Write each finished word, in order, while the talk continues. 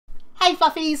Hey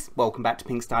Fluffies! Welcome back to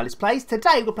Pinkstylistplays.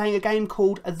 Today we're playing a game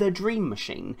called The Dream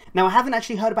Machine. Now I haven't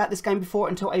actually heard about this game before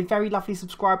until a very lovely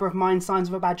subscriber of mine, Signs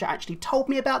of a Badger, actually told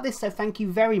me about this, so thank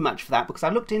you very much for that because I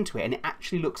looked into it and it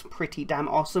actually looks pretty damn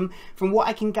awesome. From what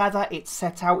I can gather, it's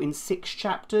set out in 6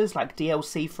 chapters, like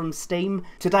DLC from Steam.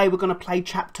 Today we're going to play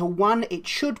chapter 1. It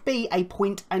should be a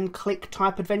point and click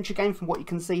type adventure game from what you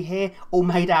can see here, all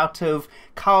made out of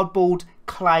cardboard,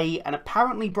 clay and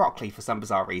apparently broccoli for some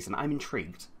bizarre reason. I'm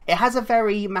intrigued. It has a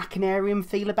very Machinarium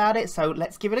feel about it, so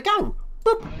let's give it a go.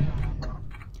 Boop.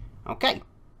 Okay,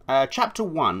 chapter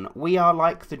 1, we are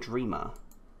like the dreamer.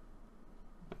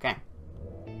 Okay.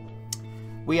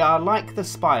 We are like the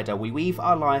spider, we weave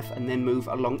our life and then move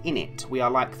along in it. We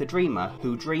are like the dreamer,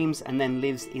 who dreams and then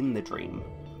lives in the dream.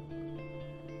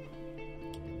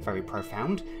 Very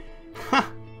profound.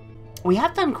 We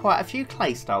have done quite a few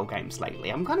clay style games lately.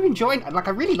 I'm kind of enjoying, like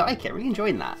I really like it, really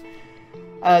enjoying that.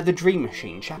 The Dream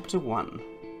Machine, Chapter 1.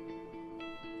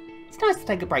 It's nice to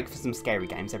take a break for some scary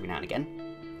games every now and again.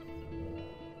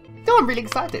 Oh, I'm really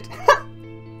excited.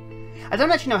 I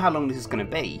don't actually know how long this is going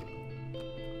to be.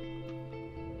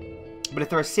 But if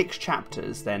there are 6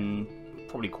 chapters, then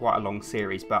probably quite a long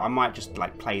series. But I might just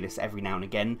like play this every now and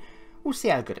again. We'll see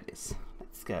how good it is.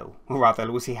 Let's go. Or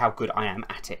rather, we'll see how good I am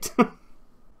at it.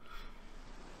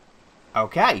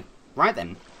 Okay, right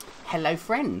then. Hello,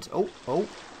 friend. Oh.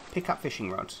 Pick up fishing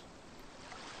rod.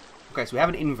 Okay, so we have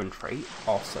an inventory.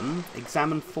 Awesome.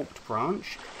 Examine forked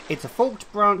branch. It's a forked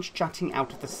branch jutting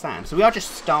out of the sand. So we are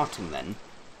just starting then.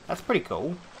 That's pretty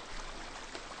cool.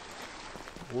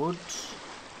 Wood.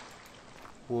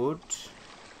 Wood.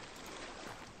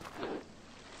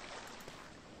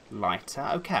 Lighter.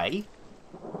 Okay.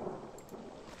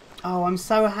 Oh, I'm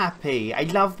so happy. I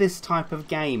love this type of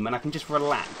game and I can just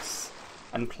relax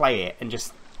and play it and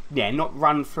just... yeah, not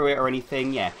run through it or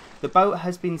anything. Yeah, the boat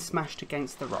has been smashed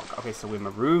against the rock. Okay, so we're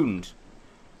marooned.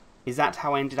 Is that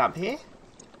how I ended up here?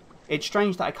 It's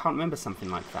strange that I can't remember something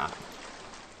like that.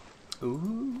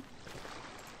 Ooh.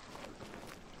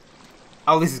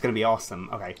 Oh, this is going to be awesome.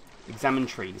 Okay, examine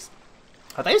trees.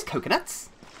 Are those coconuts?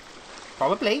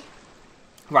 Probably.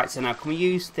 Right, so now can we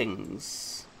use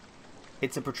things?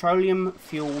 It's a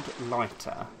petroleum-fueled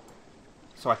lighter.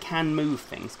 So I can move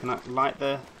things. Can I light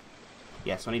the...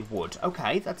 yes, I need wood.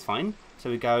 Okay, that's fine. So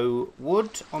we go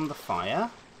wood on the fire,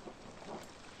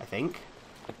 I think.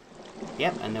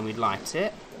 Yep, and then we light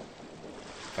it.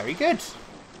 Very good.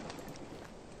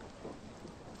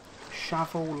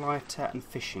 Shovel, lighter, and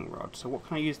fishing rod. So what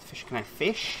can I use the fish? Can I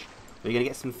fish? Are we going to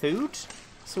get some food?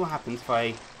 See what happens if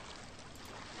I...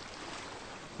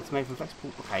 it's made from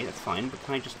flexible... okay, that's fine. But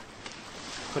can I just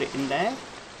put it in there?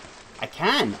 I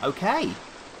can! Okay!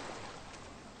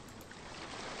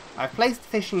 I've placed the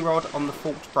fishing rod on the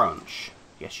forked branch.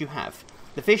 Yes, you have.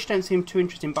 The fish don't seem too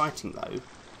interested in biting, though.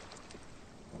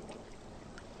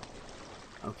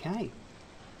 Okay.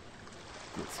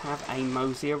 Let's have a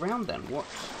mosey around then. What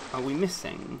are we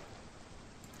missing?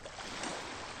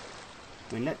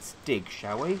 I mean, let's dig,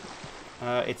 shall we?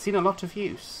 It's seen a lot of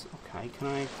use. Okay, can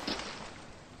I...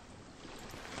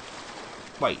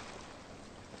 wait.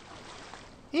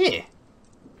 Here.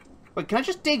 Wait, can I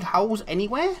just dig holes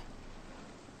anywhere?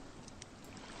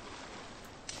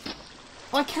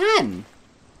 Oh, I can!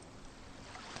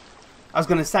 I was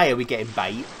going to say, are we getting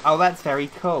bait? Oh, that's very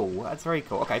cool. That's very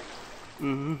cool. Okay.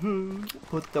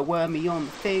 Put the wormy on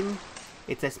the thing.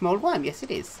 It's a small worm. Yes,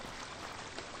 it is.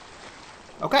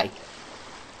 Okay.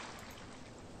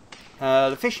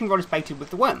 The fishing rod is baited with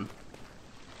the worm.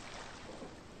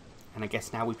 And I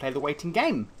guess now we play the waiting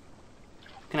game.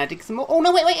 Can I dig some more? Oh,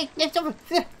 no, wait. It's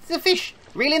a fish.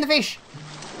 Reel in the fish.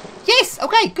 Yes!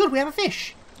 Okay, good. We have a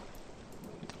fish.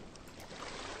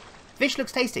 Fish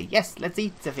looks tasty. Yes, let's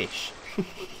eat the fish.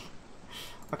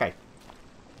 Okay.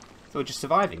 So we're just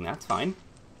surviving, that's fine.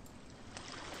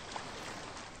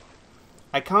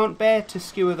 I can't bear to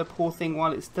skewer the poor thing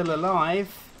while it's still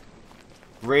alive.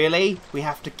 Really? We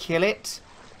have to kill it?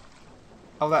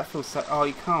 Oh, that feels so... oh,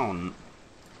 you can't.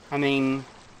 I mean...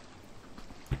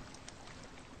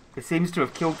 it seems to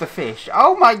have killed the fish.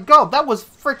 Oh my god, that was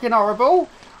freaking horrible.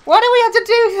 Why do we have to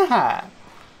do that?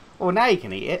 Well, now you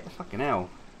can eat it. Fucking hell.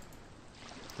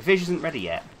 The fish isn't ready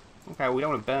yet. Okay, well, we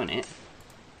don't want to burn it.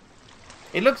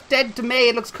 It looks dead to me.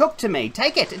 It looks cooked to me.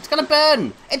 Take it. It's going to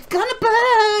burn. It's going to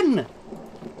burn.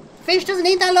 Fish doesn't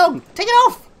need that long. Take it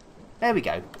off. There we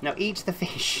go. Now eat the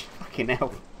fish. Fucking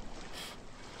hell.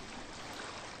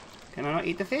 Can I not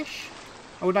eat the fish?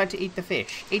 I would like to eat the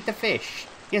fish. Eat the fish.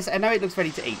 Yes, I know it looks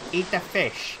ready to eat. Eat the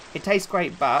fish. It tastes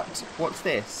great, but what's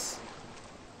this?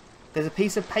 There's a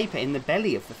piece of paper in the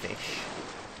belly of the fish.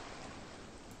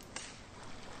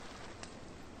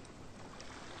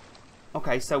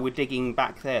 Okay, so we're digging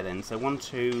back there then. So 1,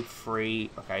 2, 3.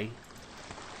 Okay.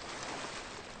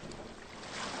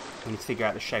 We need to figure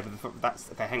out the shape of the...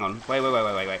 That's... Okay, hang on.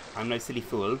 Wait. I'm no silly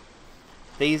fool.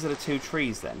 These are the 2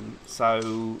 trees then.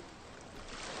 So...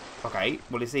 Okay,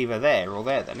 well it's either there or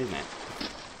there then, isn't it?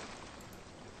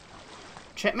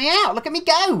 Check me out! Look at me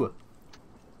go!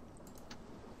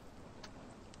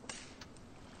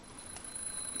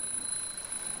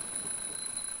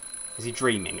 Is he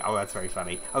dreaming? Oh, that's very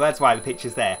funny. Oh, that's why the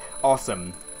picture's there.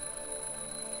 Awesome.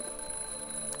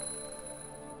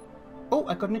 Oh,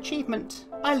 I got an achievement.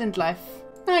 Island life.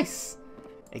 Nice.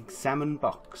 Examine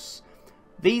box.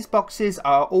 These boxes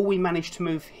are all we managed to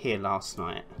move here last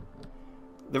night.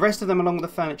 The rest of them along with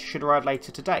the furniture should arrive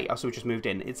later today. Oh, so we just moved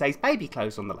in. It says baby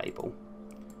clothes on the label.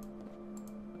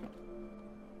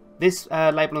 This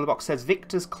label on the box says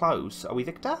Victor's clothes. Are we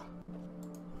Victor?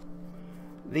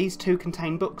 These 2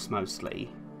 contain books mostly.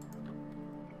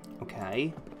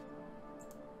 Okay.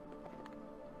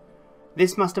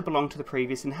 This must have belonged to the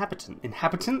previous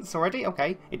inhabitants already?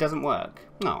 Okay. It doesn't work.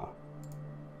 Oh.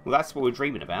 Well, that's what we're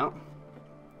dreaming about.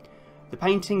 The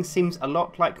painting seems a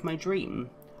lot like my dream.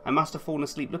 I must have fallen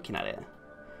asleep looking at it.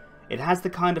 It has the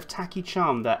kind of tacky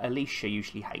charm that Alicia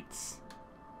usually hates.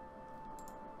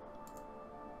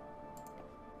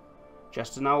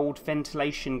 Just an old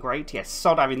ventilation grate. Yes,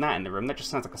 sod having that in the room. That just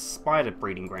sounds like a spider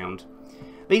breeding ground.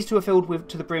 These 2 are filled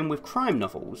to the brim with crime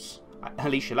novels.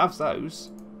 Alicia loves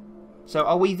those. So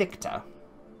are we Victor?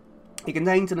 It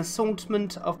contains an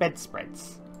assortment of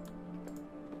bedspreads.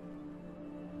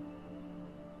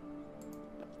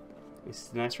 This is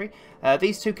the nursery.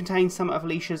 These 2 contain some of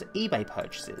Alicia's eBay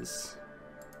purchases.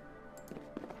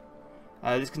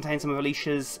 This contains some of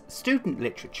Alicia's student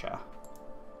literature.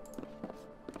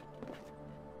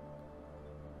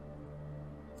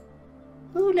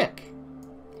 Oh, look.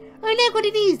 Oh, look what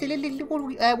it is. The little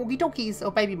walkie-talkies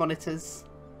or baby monitors.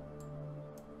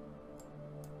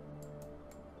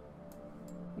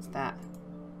 What's that?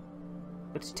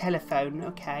 It's a telephone.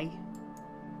 Okay.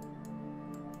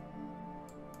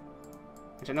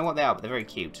 I don't know what they are, but they're very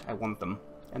cute. I want them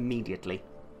immediately.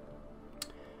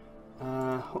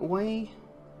 Away.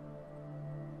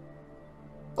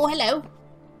 Oh, hello.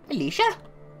 Alicia?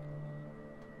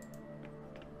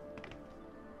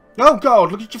 Oh,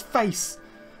 God, look at your face.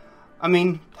 I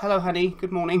mean, hello, honey.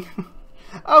 Good morning.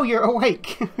 Oh, you're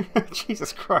awake.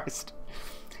 Jesus Christ.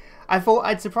 I thought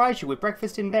I'd surprise you with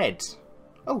breakfast in bed.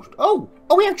 Oh,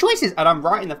 we have choices. And I'm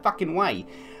right in the fucking way.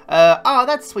 Oh,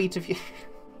 that's sweet of you.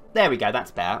 There we go,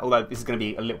 that's better. Although this is going to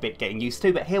be a little bit getting used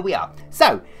to, but here we are.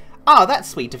 So, that's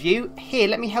sweet of you. Here,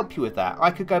 let me help you with that. I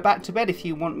could go back to bed if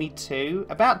you want me to.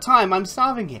 About time, I'm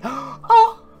starving here.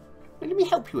 Oh, let me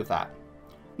help you with that.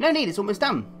 No need, it's almost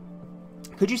done.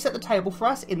 Could you set the table for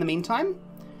us in the meantime?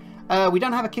 We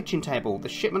don't have a kitchen table. The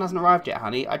shipment hasn't arrived yet,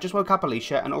 honey. I just woke up,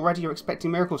 Alicia, and already you're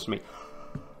expecting miracles from me.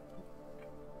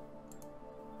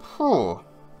 Oh.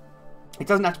 It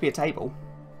doesn't have to be a table.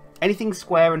 Anything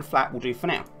square and flat will do for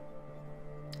now.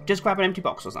 Just grab an empty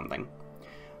box or something.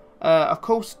 Of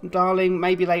course, darling,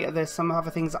 maybe later there's some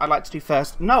other things I'd like to do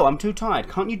first. No, I'm too tired.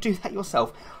 Can't you do that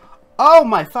yourself? Oh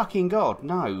my fucking God,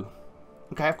 no.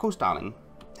 Okay, of course, darling.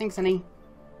 Thanks, honey.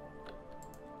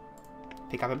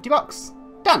 Pick up empty box.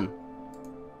 Done.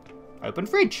 Open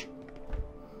fridge.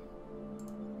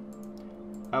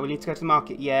 We need to go to the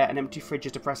market. Yeah, an empty fridge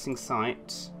is a depressing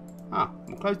sight.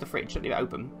 We'll close the fridge. Don't leave it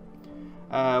open.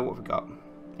 What have we got?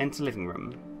 Enter living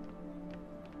room.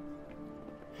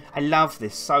 I love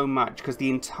this so much because the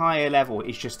entire level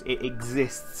is just, it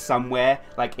exists somewhere.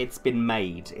 Like it's been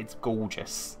made. It's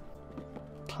gorgeous.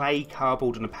 Clay,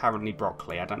 cardboard, and apparently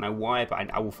broccoli. I don't know why, but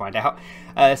I will find out.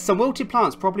 Some wilted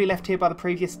plants probably left here by the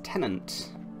previous tenant.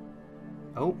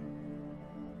 Oh.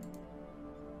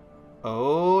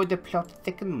 Oh, the plot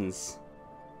thickens.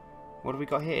 What have we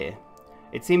got here?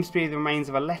 It seems to be the remains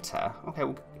of a letter. Okay,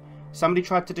 well, somebody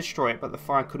tried to destroy it, but the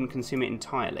fire couldn't consume it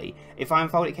entirely. If I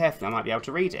unfold it carefully, I might be able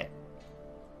to read it.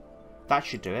 That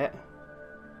should do it.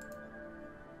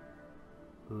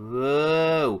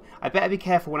 Whoa! I better be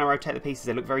careful when I rotate the pieces.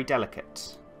 They look very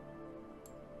delicate.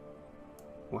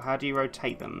 Well, how do you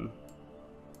rotate them?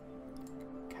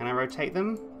 Can I rotate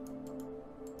them?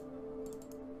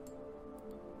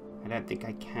 I don't think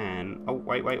I can. Oh,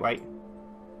 wait.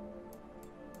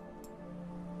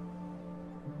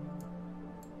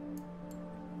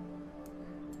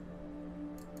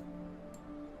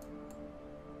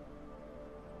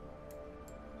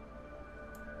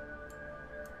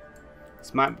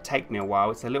 This might take me a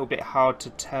while. It's a little bit hard to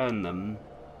turn them.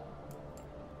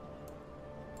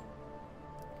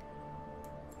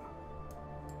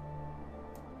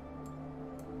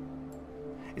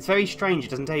 It's very strange. It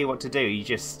doesn't tell you what to do. You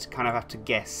just kind of have to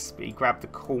guess. But you grab the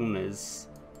corners.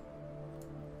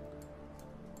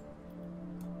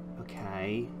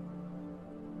 Okay.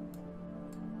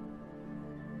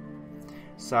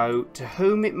 So, to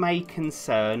whom it may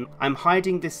concern, I'm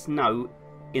hiding this note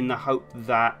in the hope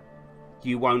that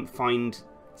you won't find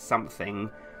something.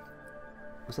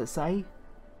 What's that say?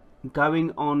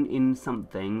 Going on in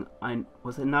something.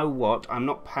 Know what? I'm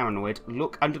not paranoid.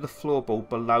 Look under the floorboard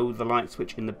below the light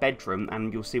switch in the bedroom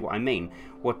and you'll see what I mean.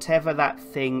 Whatever that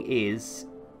thing is,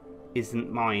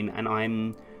 isn't mine, and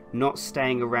I'm not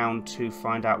staying around to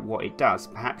find out what it does.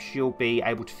 Perhaps you'll be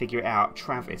able to figure it out.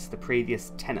 Travis, the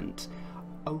previous tenant.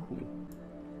 Oh.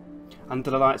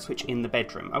 Under the light switch in the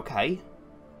bedroom. Okay.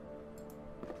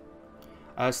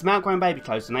 Some outgrown baby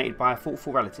clothes donated by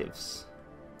thoughtful relatives.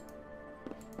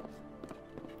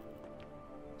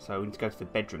 So we need to go to the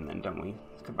bedroom then, don't we?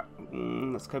 Let's go back.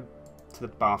 Let's go to the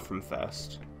bathroom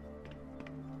first.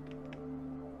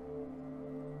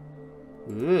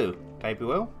 Ooh, baby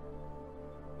oil.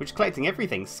 We're just collecting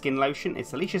everything. Skin lotion.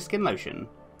 It's Alicia's skin lotion.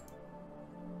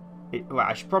 Well,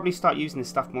 I should probably start using this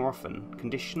stuff more often.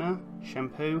 Conditioner,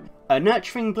 shampoo. A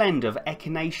nurturing blend of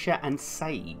echinacea and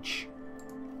sage.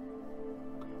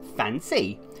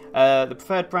 Fancy. The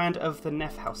preferred brand of the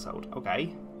Neff household.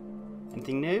 Okay.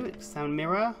 Anything new? Sound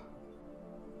mirror.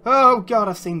 Oh god,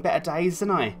 I've seen better days than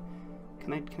I.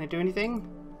 Can I do anything?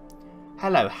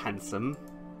 Hello, handsome.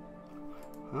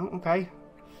 Oh, okay.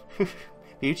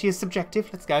 Beauty is subjective.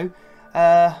 Let's go.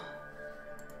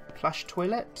 Plush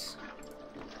toilet.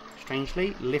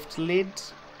 Strangely, lift lid.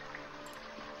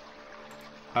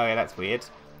 Oh yeah, that's weird.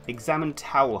 Examine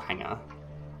towel hanger.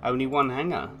 Only one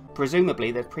hanger.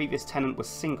 Presumably, the previous tenant was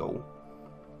single.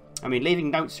 I mean, leaving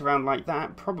notes around like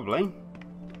that, probably.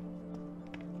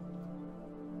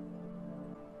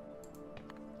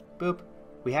 Boop.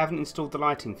 We haven't installed the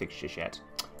lighting fixtures yet.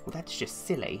 Well, that's just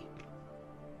silly.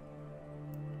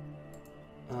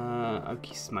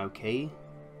 Okie smoky.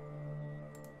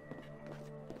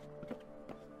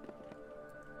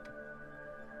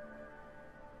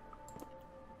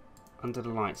 Under the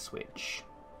light switch.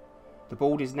 The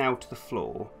board is nailed to the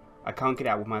floor. I can't get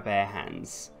out with my bare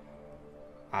hands.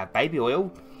 Baby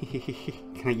oil.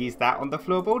 Can I use that on the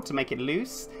floorboard to make it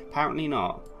loose? Apparently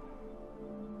not.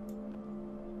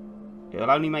 It'll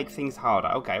only make things harder.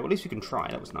 Okay, well at least we can try.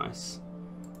 That was nice.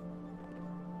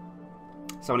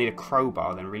 So I need a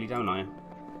crowbar then, really, don't I?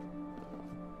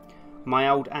 My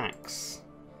old axe.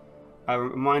 A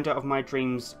reminder of my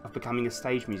dreams of becoming a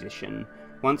stage musician.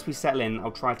 Once we settle in,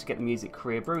 I'll try to get the music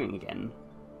career brewing again.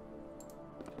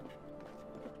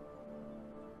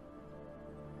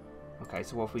 Okay,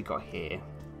 so what have we got here?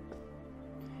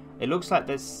 It looks like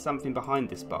there's something behind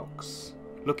this box.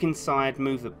 Look inside,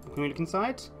 move the... Can we look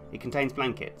inside? It contains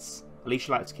blankets.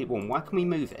 Alicia likes to keep warm. Why can we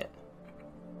move it?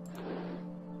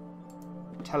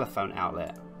 Telephone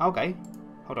outlet. Okay,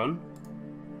 hold on.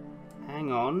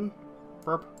 Hang on.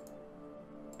 Burp.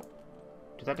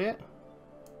 Did that do it?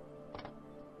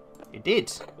 It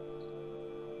did.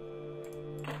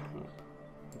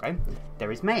 Okay,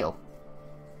 there is mail.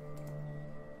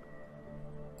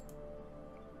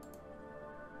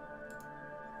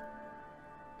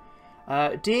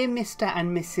 Dear Mr.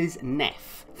 and Mrs.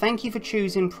 Neff, thank you for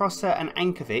choosing Prosser and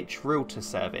Ankovich Realtor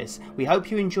Service. We hope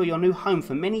you enjoy your new home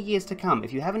for many years to come.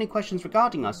 If you have any questions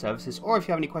regarding our services, or if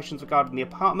you have any questions regarding the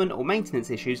apartment or maintenance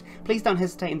issues, please don't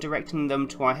hesitate in directing them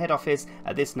to our head office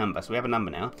at this number. So we have a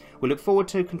number now. We look forward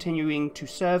to continuing to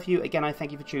serve you. Again, I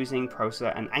thank you for choosing Prosser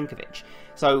and Ankovich.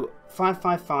 So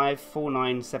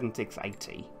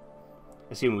 555-497680.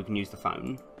 Assuming we can use the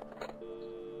phone.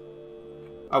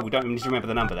 Oh, we don't even need to remember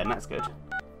the number then, that's good.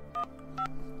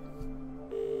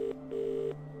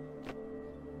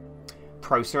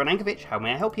 Prosser and Ankovich, how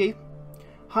may I help you?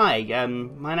 Hi,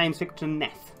 my name's Victor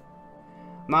Neff.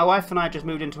 My wife and I just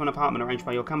moved into an apartment arranged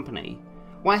by your company.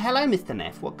 Why, hello Mr.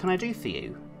 Neff, what can I do for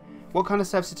you? What kind of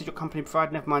services did your company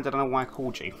provide? Never mind, I don't know why I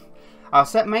called you. Our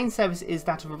main service is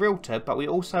that of a realtor, but we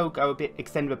also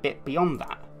extend a bit beyond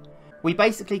that. We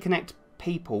basically connect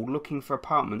people looking for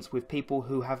apartments with people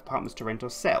who have apartments to rent or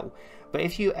sell. But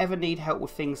if you ever need help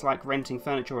with things like renting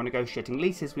furniture or negotiating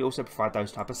leases, we also provide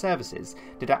those type of services.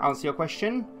 Did that answer your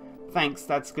question? Thanks,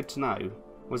 that's good to know.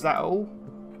 Was that all?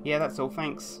 Yeah, that's all,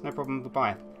 thanks. No problem,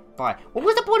 goodbye. Bye. What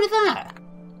was the point of that?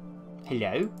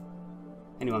 Hello?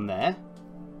 Anyone there?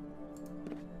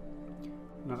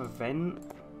 Another vent.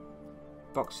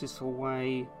 Boxes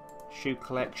away. Shoe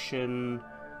collection.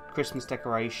 Christmas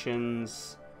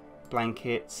decorations.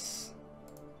 Blankets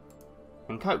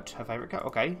and coat, her favourite coat,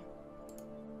 okay.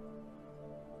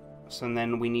 So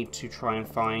then we need to try and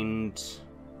find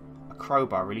a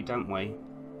crowbar, really, don't we?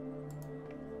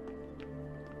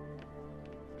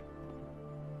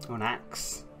 Or an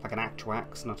axe. Like an actual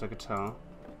axe, not a guitar.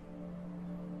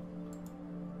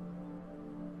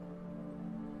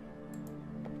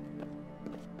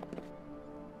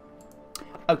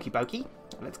 Okie dokie.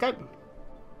 Let's go.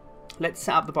 Let's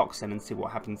set up the box then and see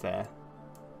what happens there.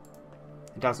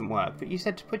 It doesn't work, but you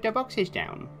said to put the boxes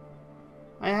down.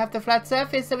 I have the flat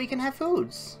surface so we can have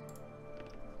foods.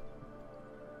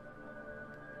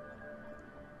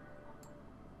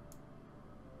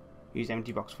 Use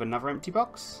empty box for another empty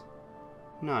box?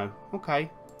 No. Okay.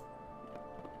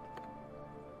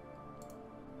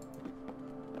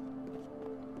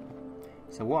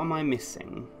 So what am I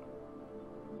missing?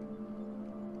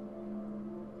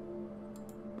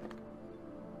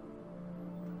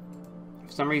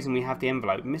 For some reason we have the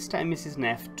envelope. Mr. and Mrs.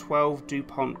 Neff, 12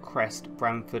 DuPont Crest,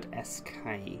 Bramford, SK.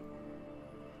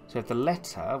 So we have the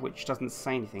letter, which doesn't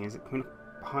say anything. Is it coming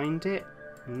behind it?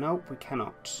 Nope, we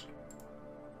cannot.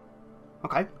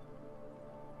 Okay.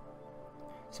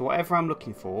 So whatever I'm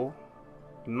looking for,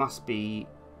 it must be...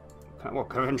 Well,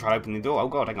 can I even try to open the door? Oh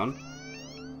god, hang on.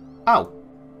 Oh!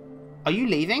 Are you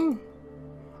leaving?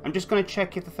 I'm just going to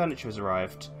check if the furniture has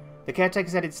arrived. The caretaker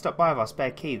said he'd stopped by with our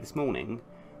spare key this morning.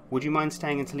 Would you mind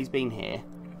staying until he's been here?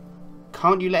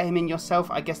 Can't you let him in yourself?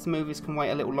 I guess the movers can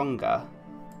wait a little longer.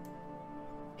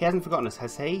 He hasn't forgotten us,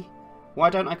 has he? Why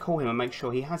don't I call him and make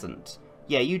sure he hasn't?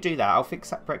 Yeah, you do that. I'll fix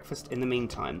that breakfast in the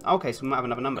meantime. Okay, so we might have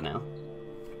another number now.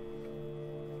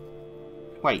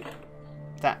 Wait.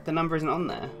 The number isn't on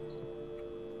there.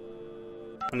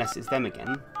 Unless it's them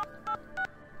again.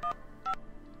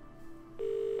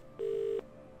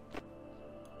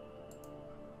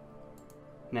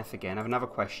 Neff again. I have another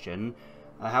question.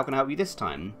 How can I help you this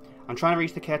time? I'm trying to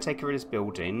reach the caretaker in his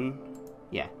building.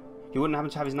 Yeah. You wouldn't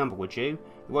happen to have his number, would you?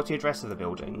 What's the address of the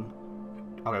building?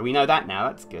 Okay, we know that now.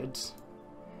 That's good.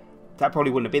 That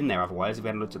probably wouldn't have been there otherwise if we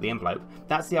hadn't looked at the envelope.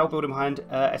 That's the old building behind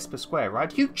Esper Square,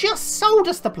 right? You just sold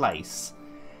us the place!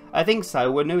 I think so.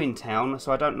 We're new in town,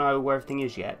 so I don't know where everything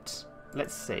is yet.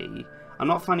 Let's see. I'm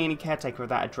not finding any caretaker of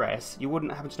that address. You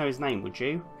wouldn't happen to know his name, would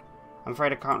you? I'm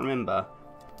afraid I can't remember.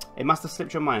 It must have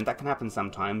slipped your mind. That can happen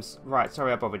sometimes. Right,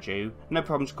 sorry I bothered you. No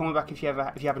problem. Just call me back if you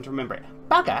happen to remember it.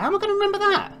 Bugger! How am I going to remember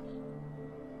that?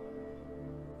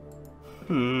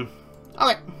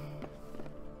 Okay.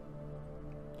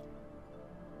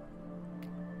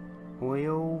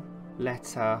 Oil,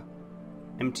 letter,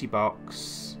 empty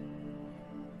box.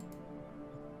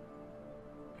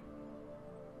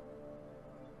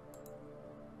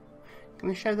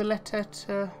 Can I show the letter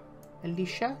to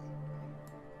Alicia?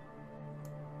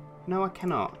 No, I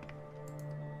cannot.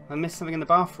 I missed something in the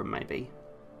bathroom, maybe.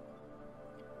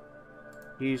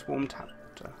 Use warm tap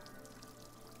water.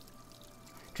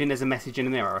 Do you think there's a message in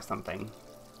the mirror or something?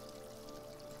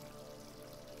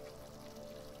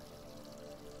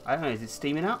 I don't know, is it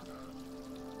steaming up?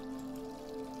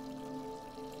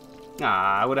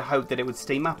 Ah, I would have hoped that it would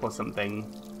steam up or something.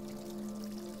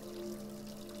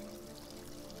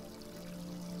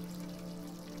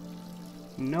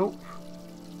 Nope.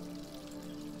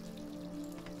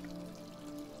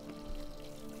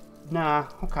 Nah,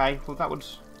 okay, well that would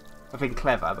have been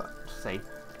clever, but let's see.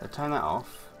 So turn that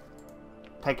off.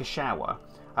 Take a shower.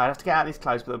 I'd have to get out of these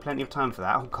clothes, but there's plenty of time for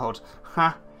that. Oh god.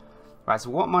 Ha! Right,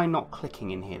 so what am I not clicking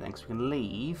in here then? Because we can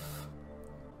leave.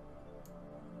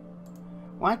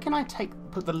 Why can I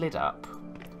put the lid up?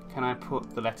 Can I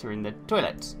put the letter in the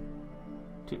toilet?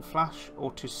 To flush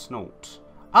or to snort?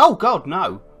 Oh god,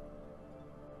 no!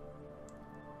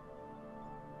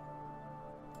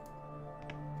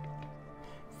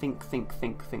 Think, think,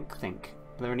 think, think, think.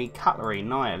 Are there any cutlery,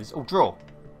 knives? Oh, drawer.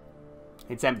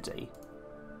 It's empty.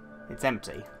 It's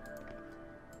empty.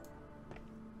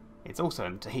 It's also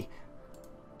empty.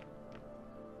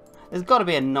 There's got to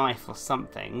be a knife or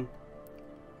something.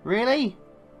 Really?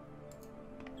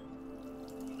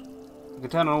 I can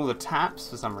turn on all the taps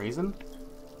for some reason.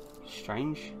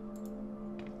 Strange.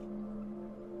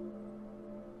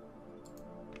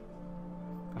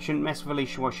 I shouldn't mess with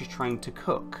Alicia while she's trying to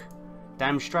cook.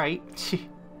 Damn straight.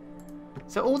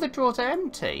 So all the drawers are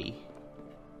empty.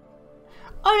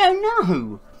 I don't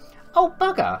know. Oh,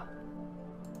 bugger.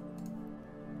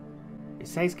 It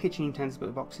says kitchen utensils, but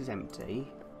the box is empty.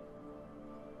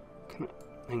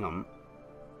 Hang on.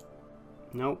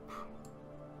 Nope.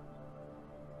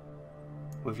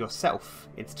 With yourself.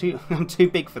 It's too... I'm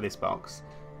too big for this box.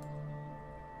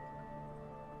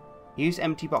 Use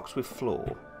empty box with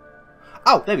floor.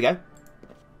 Oh, there we go.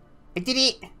 I did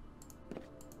it.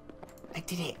 I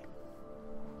did it.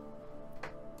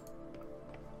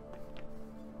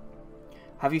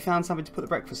 Have you found something to put the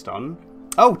breakfast on?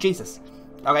 Oh, Jesus.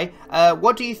 Okay,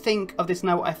 what do you think of this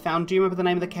note I found? Do you remember the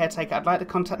name of the caretaker? I'd like to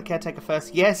contact the caretaker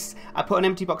first. Yes, I put an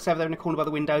empty box over there in the corner by the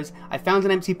windows. I found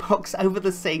an empty box over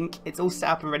the sink. It's all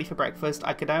set up and ready for breakfast.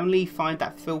 I could only find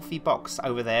that filthy box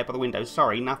over there by the windows.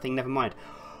 Sorry, nothing, never mind.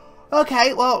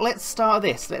 Okay, well, let's start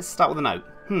this. Let's start with a note.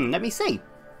 Let me see.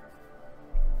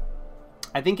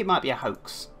 I think it might be a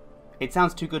hoax. It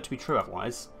sounds too good to be true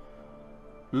otherwise.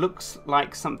 Looks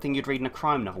like something you'd read in a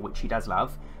crime novel, which he does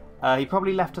love. He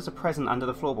probably left us a present under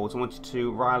the floorboards and wanted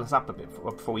to rile us up a bit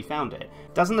before we found it.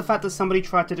 Doesn't the fact that somebody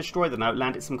tried to destroy the note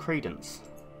lend it some credence?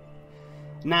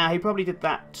 Nah, he probably did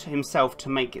that himself to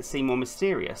make it seem more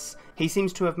mysterious. He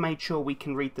seems to have made sure we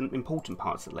can read the important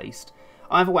parts at least.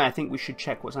 Either way, I think we should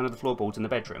check what's under the floorboards in the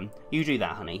bedroom. You do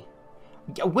that, honey.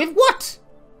 With what?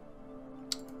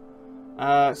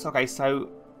 Okay,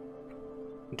 so...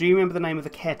 Do you remember the name of the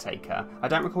caretaker? I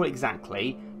don't recall it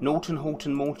exactly. Norton,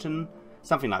 Horton, Morton...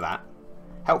 Something like that.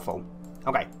 Helpful.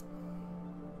 Okay.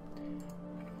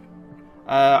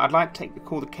 I'd like to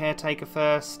call the caretaker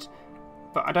first,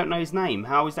 but I don't know his name.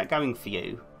 How is that going for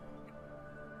you?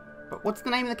 But what's the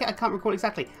name of the caretaker? I can't recall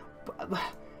exactly.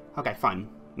 Okay, fine.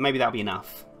 Maybe that'll be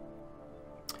enough.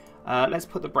 Let's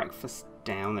put the breakfast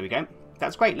down. There we go.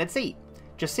 That's great. Let's eat.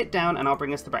 Just sit down and I'll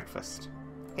bring us the breakfast.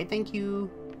 Okay, thank you.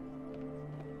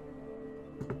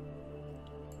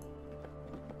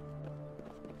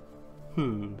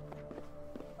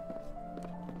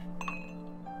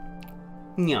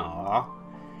 Aww.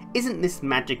 Isn't this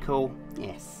magical?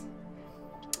 Yes.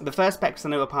 The first breakfast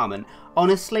in a new apartment.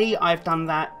 Honestly, I've done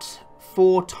that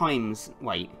 4 times.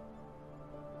 Wait.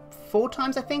 4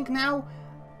 times, I think, now?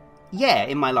 Yeah,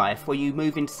 in my life, where you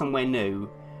move into somewhere new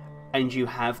and you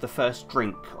have the first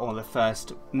drink or the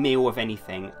first meal of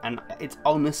anything. And it's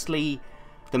honestly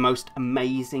the most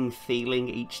amazing feeling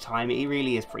each time. It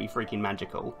really is pretty freaking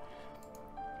magical.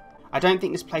 I don't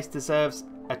think this place deserves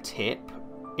a tip.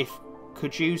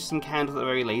 Could use some candles at the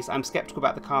very least. I'm sceptical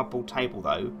about the cardboard table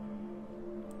though.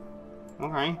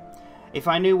 Okay. If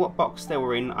I knew what box they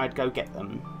were in, I'd go get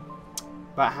them.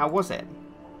 But how was it?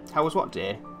 How was what,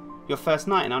 dear? Your first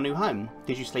night in our new home.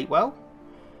 Did you sleep well?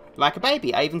 Like a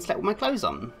baby. I even slept with my clothes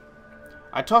on.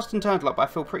 I tossed and turned a lot, but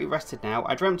I feel pretty rested now.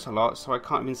 I dreamt a lot, so I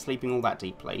can't have been sleeping all that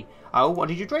deeply. Oh, what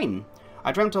did you dream?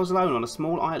 I dreamt I was alone on a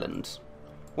small island.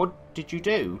 What did you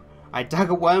do? I dug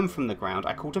a worm from the ground.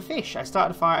 I caught a fish. I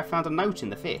started a fire. I found a note in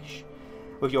the fish.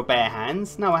 With your bare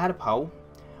hands? No, I had a pole.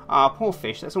 Ah, poor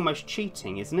fish. That's almost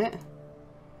cheating, isn't it?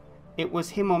 It was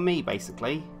him or me,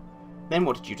 basically. Then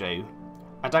what did you do?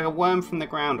 I dug a worm from the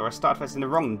ground, or I started first in the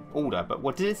wrong order, but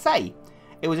what did it say?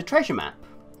 It was a treasure map.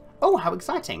 Oh, how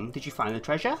exciting. Did you find the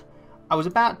treasure? I was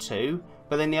about to,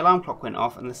 but then the alarm clock went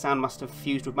off and the sound must have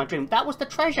fused with my dream. That was the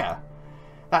treasure!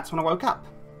 That's when I woke up.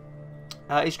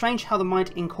 It's strange how the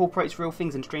mind incorporates real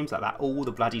things into dreams like that all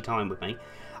the bloody time with me.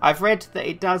 I've read that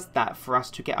it does that for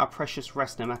us to get our precious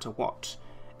rest no matter what.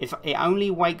 If it only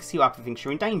wakes you up and thinks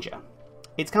you're in danger.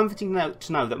 It's comforting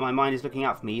to know that my mind is looking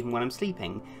out for me even when I'm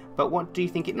sleeping. But what do you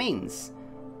think it means?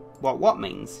 What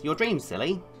means? Your dreams,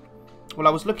 silly. Well,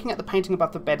 I was looking at the painting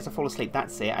above the bed as I fall asleep,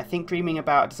 that's it. I think dreaming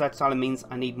about a deserted island means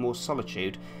I need more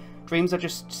solitude. Dreams are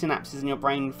just synapses in your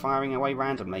brain firing away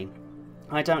randomly.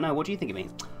 I don't know, what do you think it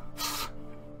means?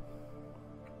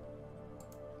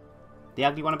 The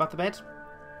ugly one above the bed?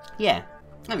 Yeah,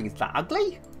 I think it's that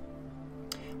ugly.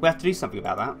 We have to do something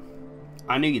about that.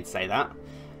 I knew you'd say that.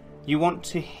 You want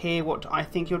to hear what I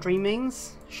think your dream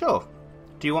means? Sure.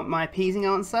 Do you want my appeasing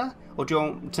answer? Or do you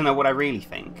want to know what I really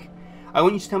think? I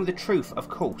want you to tell me the truth, of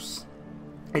course.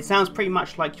 It sounds pretty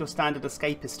much like your standard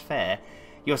escapist fare.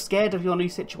 You're scared of your new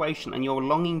situation and you're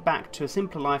longing back to a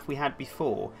simpler life we had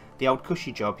before. The old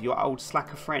cushy job, your old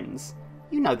slacker friends.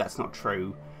 You know that's not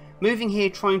true. Moving here,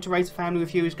 trying to raise a family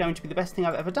with you is going to be the best thing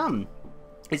I've ever done.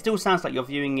 It still sounds like you're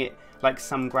viewing it like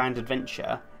some grand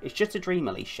adventure. It's just a dream,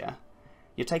 Alicia.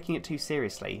 You're taking it too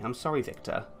seriously. I'm sorry,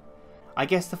 Victor. I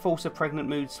guess the force of pregnant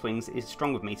mood swings is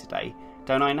strong with me today.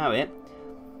 Don't I know it?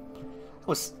 It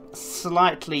was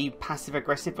slightly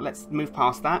passive-aggressive, but let's move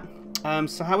past that.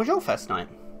 So how was your first night?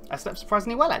 I slept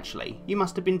surprisingly well, actually. You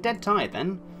must have been dead tired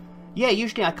then. Yeah,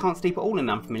 usually I can't sleep at all in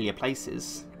unfamiliar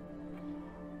places.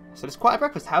 So it's quite a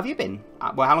breakfast. How have you been?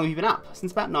 Well, how long have you been up?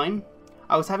 Since about 9.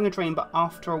 I was having a dream, but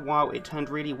after a while it turned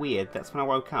really weird. That's when I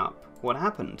woke up. What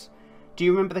happened? Do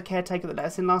you remember the caretaker that let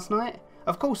us in last night?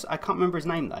 Of course, I can't remember his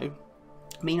name though.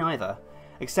 Me neither.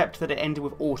 Except that it ended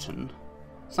with Orton.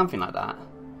 Something like that.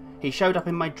 He showed up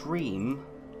in my dream.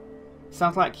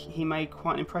 Sounds like he made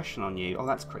quite an impression on you. Oh,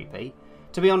 that's creepy.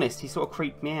 To be honest, he sort of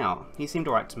creeped me out. He seemed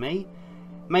alright to me.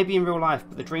 Maybe in real life,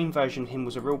 but the dream version of him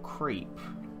was a real creep.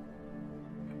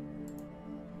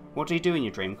 What do you do in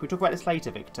your dream? Can we talk about this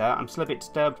later, Victor? I'm still a bit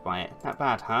disturbed by it. That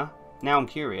bad, huh? Now I'm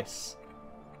curious.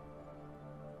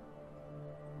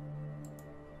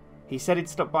 He said he'd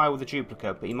stop by with a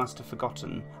duplicate, but he must have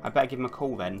forgotten. I better give him a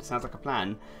call then. Sounds like a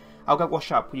plan. I'll go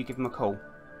wash up. Will you give him a call?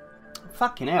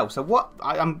 Fucking hell. So what?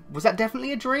 Was that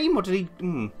definitely a dream? Or did he...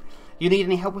 You need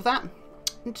any help with that?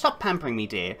 Stop pampering me,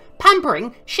 dear.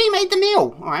 Pampering? She made the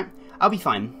meal. Alright. I'll be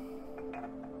fine.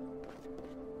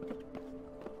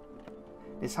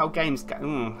 This whole game's... I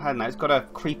don't know. It's got a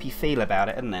creepy feel about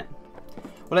it, hasn't it?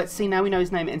 Well, let's see. Now we know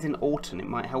his name ends in Orton. It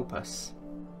might help us.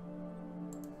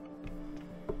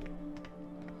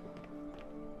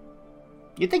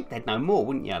 You'd think they'd know more,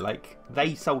 wouldn't you? Like,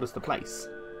 they sold us the place.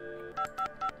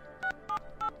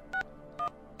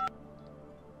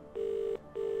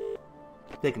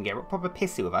 They can get proper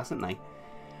pissy with us, aren't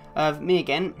they? Me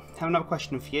again. Have another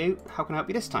question for you. How can I help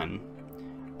you this time?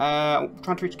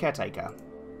 Trying to reach caretaker.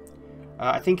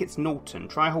 I think it's Norton.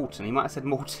 Try Horton. He might have said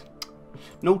Morton.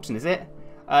 Norton, is it?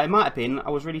 It might have been. I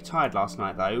was really tired last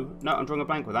night, though. No, I'm drawing a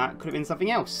blank with that. Could have been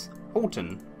something else.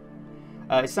 Horton.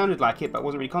 It sounded like it, but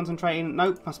wasn't really concentrating.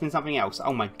 Nope, must have been something else.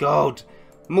 Oh my god.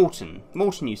 Morton.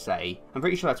 Morton, you say? I'm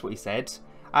pretty sure that's what he said.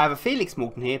 I have a Felix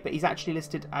Morton here, but he's actually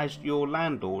listed as your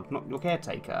landlord, not your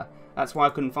caretaker. That's why I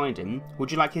couldn't find him. Would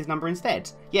you like his number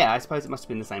instead? Yeah, I suppose it must have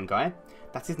been the same guy.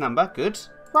 That's his number. Good.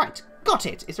 Right. Got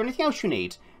it. Is there anything else you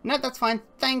need? No, that's fine.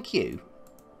 Thank you.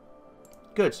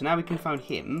 Good. So now we can phone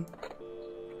him.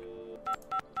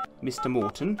 Mr.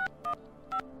 Morton.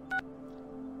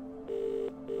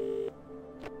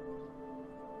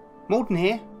 Morton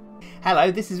here.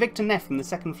 Hello, this is Victor Neff from the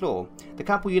second floor. The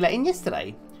couple you let in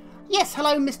yesterday. Yes,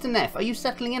 hello Mr. Neff. Are you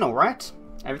settling in alright?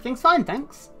 Everything's fine,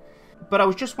 thanks. But I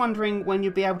was just wondering when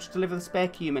you'd be able to deliver the spare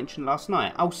key you mentioned last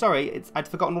night. Oh, sorry, I'd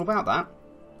forgotten all about that.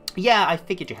 Yeah, I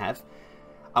figured you have.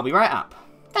 I'll be right up.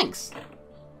 Thanks.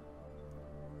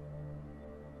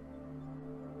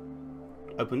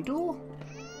 Open door.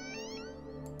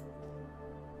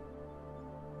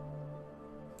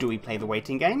 Do we play the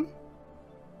waiting game?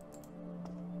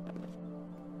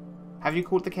 Have you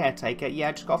called the caretaker? Yeah,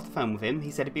 I just got off the phone with him.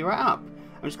 He said he'd be right up.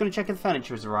 I'm just going to check if the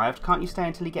furniture has arrived. Can't you stay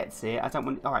until he gets here? I don't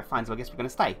want... Alright, fine, so I guess we're going to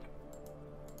stay.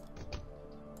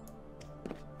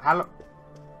 How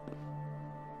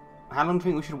long do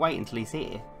you think we should wait until he's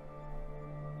here?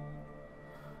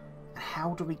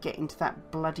 How do we get into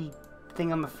that bloody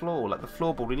thing on the floor? Like the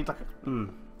floorboard. We need like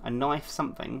a knife,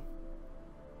 something.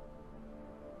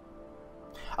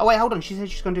 Oh wait, hold on. She said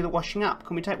she's going to do the washing up.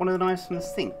 Can we take one of the knives from the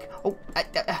sink? Oh,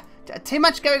 too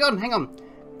much going on. Hang on.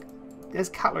 There's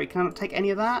cutlery. Can I not take any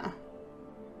of that?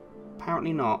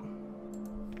 Apparently not.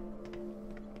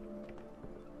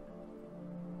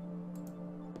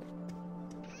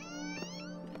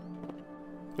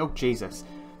 Oh, Jesus.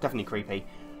 Definitely creepy.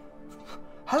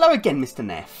 Hello again, Mr.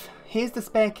 Neff. Here's the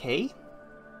spare key.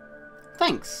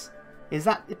 Thanks. Is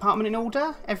that apartment in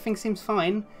order? Everything seems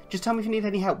fine. Just tell me if you need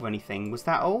any help with anything. Was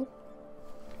that all?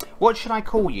 What should I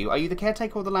call you? Are you the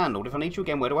caretaker or the landlord? If I need you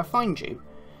again, where do I find you?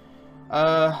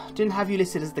 Didn't have you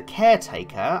listed as the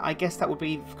caretaker. I guess that would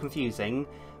be confusing.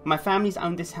 My family's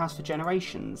owned this house for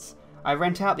generations. I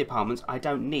rent out the apartments I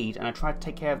don't need, and I try to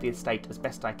take care of the estate as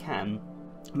best I can,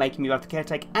 making me both the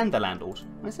caretaker and the landlord.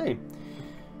 I see.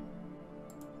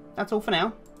 That's all for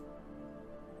now.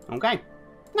 Okay.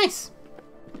 Nice.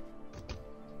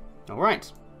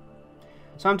 Alright.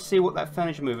 Time to see what that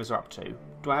furniture movers are up to.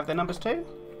 Do I have their numbers too?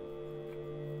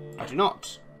 I do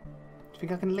not. Do you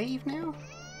think I can leave now?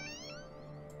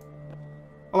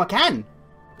 Oh, I can!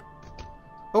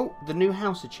 Oh, the new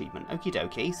house achievement. Okie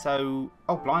dokie. So,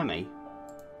 oh, blimey.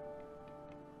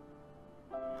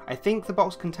 I think the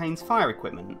box contains fire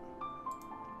equipment.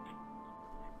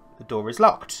 The door is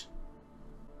locked.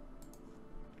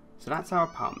 So that's our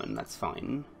apartment. That's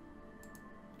fine.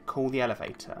 Call the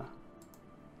elevator.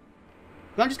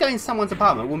 If I'm just going in someone's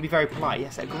apartment, it wouldn't be very polite.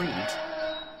 Yes, agreed.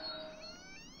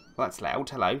 Well, that's loud.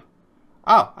 Hello.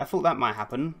 Oh, I thought that might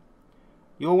happen.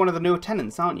 You're one of the newer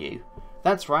tenants, aren't you?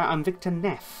 That's right, I'm Victor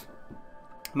Neff.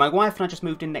 My wife and I just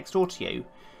moved in next door to you.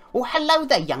 Oh, hello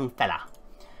there, young fella.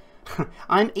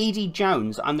 I'm Edie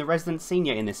Jones. I'm the resident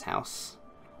senior in this house.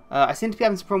 I seem to be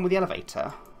having some problem with the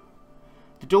elevator.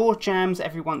 The door jams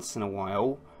every once in a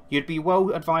while. You'd be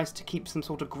well advised to keep some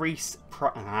sort of grease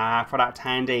product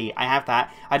handy. I have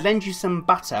that. I'd lend you some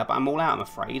butter, but I'm all out, I'm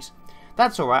afraid.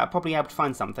 That's alright, I'll probably be able to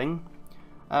find something.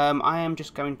 I am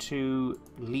just going to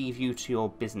leave you to your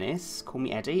business. Call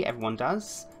me Eddie, everyone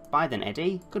does. Bye then,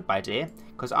 Eddie. Goodbye, dear.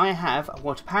 Because I have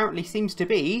what apparently seems to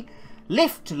be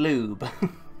lift lube.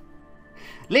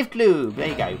 Lift lube, there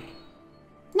you go.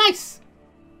 Nice!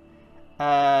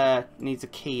 Needs a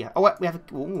key. Oh, wait, we have a...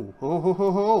 Ooh.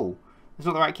 Oh. It's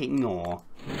not the right key. No.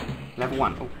 Level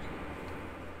 1. Oh.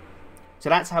 So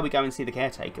that's how we go and see the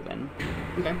caretaker then.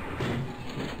 Okay.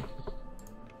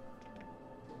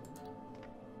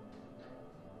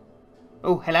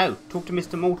 Oh, hello. Talk to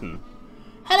Mr. Morton.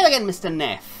 Hello again, Mr.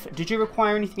 Neff. Did you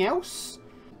require anything else?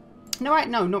 No,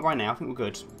 no, not right now. I think we're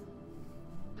good.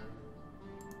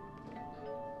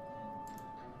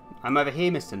 I'm over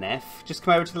here, Mr. Neff. Just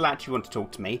come over to the latch if you want to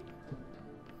talk to me.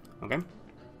 Okay.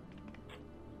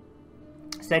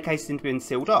 Staircase seems to have been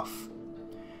sealed off.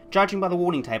 Judging by the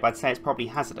warning tape, I'd say it's probably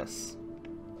hazardous.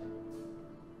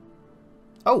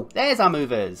 Oh, there's our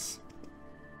movers.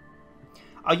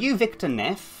 Are you Victor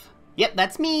Neff? Yep,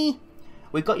 that's me.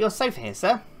 We've got your sofa here,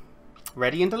 sir.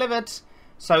 Ready and delivered.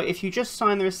 So if you just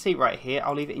sign the receipt right here,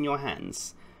 I'll leave it in your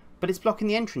hands. But it's blocking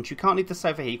the entrance. You can't leave the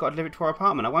sofa here. You've got to deliver it to our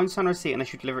apartment. I won't sign a receipt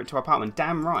unless you deliver it to our apartment.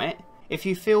 Damn right. If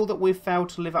you feel that we've failed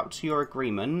to live up to your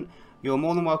agreement, you're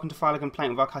more than welcome to file a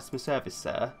complaint with our customer service,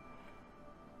 sir.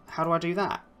 How do I do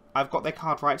that? I've got their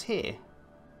card right here.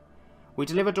 We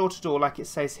deliver door to door like it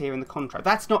says here in the contract.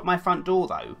 That's not my front door,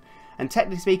 though. And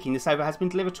technically speaking, the sofa has been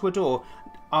delivered to a door.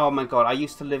 Oh my god, I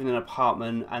used to live in an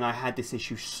apartment and I had this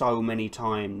issue so many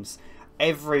times.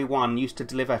 Everyone used to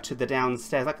deliver to the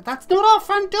downstairs. Like, that's not our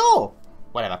front door!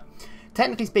 Whatever.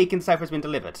 Technically speaking, the sofa has been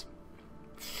delivered.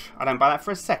 I don't buy that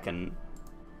for a second.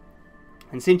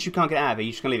 And since you can't get out of it,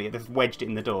 you're just going to leave it. They've wedged it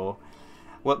in the door.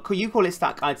 Well, you call it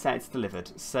stuck, I'd say it's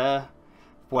delivered. Sir,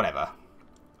 whatever.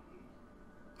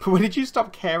 When did you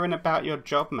stop caring about your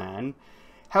job, man?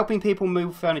 Helping people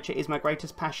move furniture is my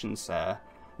greatest passion, sir.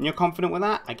 And you're confident with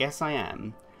that? I guess I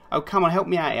am. Oh, come on, help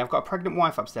me out here. I've got a pregnant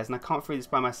wife upstairs and I can't free this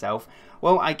by myself.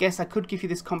 Well, I guess I could give you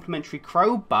this complimentary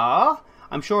crowbar.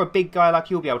 I'm sure a big guy like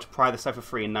you'll be able to pry the sofa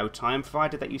free in no time,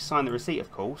 provided that you sign the receipt, of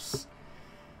course.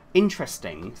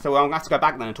 Interesting. So I'm going to have to go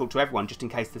back then and talk to everyone just in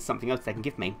case there's something else they can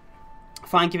give me.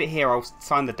 Fine, give it here. I'll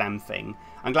sign the damn thing.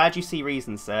 I'm glad you see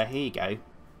reason, sir. Here you go.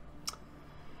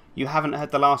 You haven't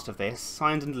heard the last of this.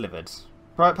 Signed and delivered.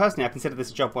 Personally, I consider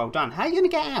this a job well done. How are you going to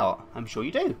get out? I'm sure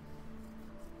you do.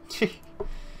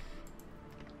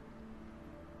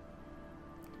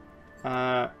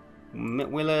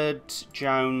 Willard,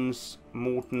 Jones,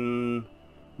 Morton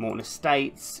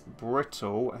Estates,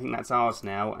 Brittle, I think that's ours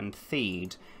now, and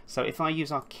Theed. So if I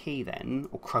use our key then,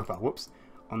 or crowbar, whoops,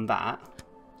 on that,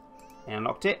 and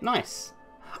unlocked it, nice.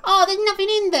 Oh, there's nothing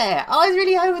in there! Oh, I was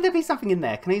really hoping there'd be something in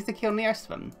there. Can I use the key on the rest of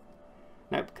them?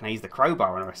 Nope, can I use the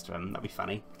crowbar on the rest of them? That'd be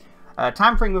funny.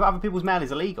 Tampering with other people's mail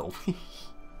is illegal.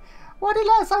 Why did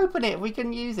let us open it? We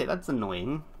couldn't use it. That's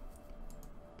annoying.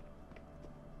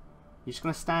 You're just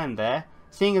going to stand there.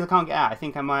 Seeing as I can't get out, I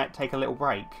think I might take a little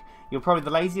break. You're probably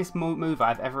the laziest mover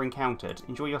I've ever encountered.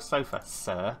 Enjoy your sofa,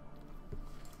 sir.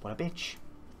 What a bitch.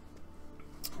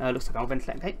 Looks like I'll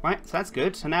ventilate. Okay, right, so that's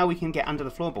good. So now we can get under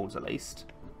the floorboards at least.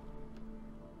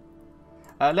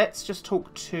 Let's just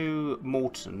talk to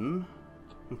Morton.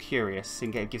 I'm curious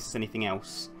in case it gives us anything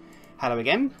else. Hello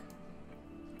again.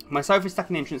 My sofa's stuck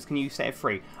in the entrance. Can you set it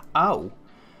free? Oh.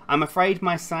 I'm afraid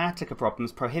my sciatica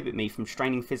problems prohibit me from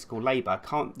straining physical labour.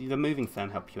 Can't the moving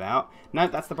firm help you out? No,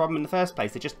 that's the problem in the first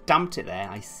place. They just dumped it there.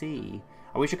 I see.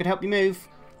 I wish I could help you move.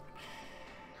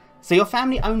 So your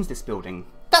family owns this building?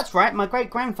 That's right. My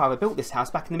great-grandfather built this house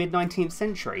back in the mid-19th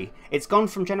century. It's gone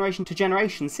from generation to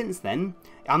generation since then.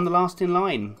 I'm the last in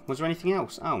line. Was there anything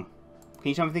else? Oh. Can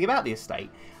you tell me anything about the estate?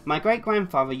 My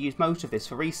great-grandfather used most of this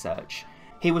for research.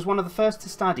 He was one of the first to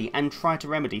study and try to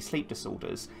remedy sleep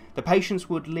disorders. The patients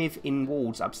would live in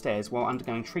wards upstairs while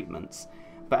undergoing treatments.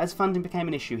 But as funding became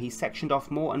an issue, he sectioned off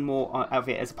more and more of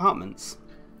it as apartments.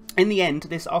 In the end,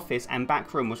 this office and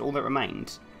back room was all that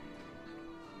remained.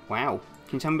 Wow.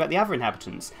 Can you tell me about the other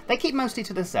inhabitants? They keep mostly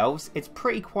to themselves. It's a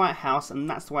pretty quiet house and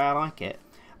that's the way I like it.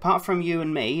 Apart from you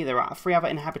and me, there are 3 other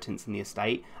inhabitants in the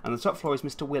estate, and the top floor is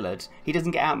Mr. Willard. He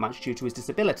doesn't get out much due to his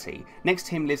disability. Next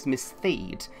to him lives Miss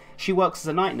Theed. She works as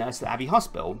a night nurse at Abbey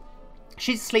Hospital.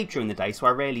 She's asleep during the day, so I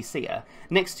rarely see her.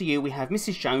 Next to you, we have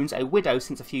Mrs. Jones, a widow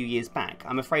since a few years back.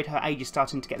 I'm afraid her age is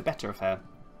starting to get the better of her.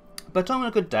 But on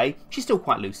a good day, she's still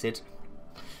quite lucid.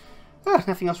 Oh,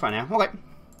 nothing else right now. Okay.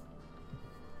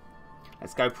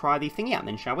 Let's go pry the thingy out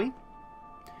then, shall we?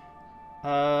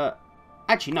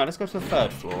 Actually, no, let's go to the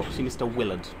 3rd floor, see Mr.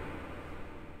 Willard.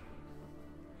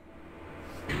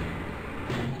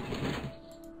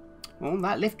 Well,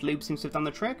 that lift lube seems to have done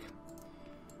the trick.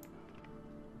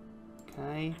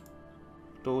 Okay.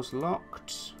 Door's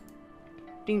locked.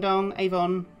 Ding dong,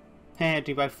 Avon.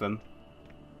 Do both of them.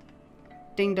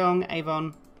 Ding dong,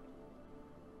 Avon.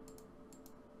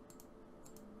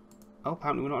 Oh,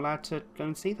 apparently we're not allowed to go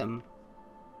and see them.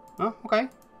 Oh, okay.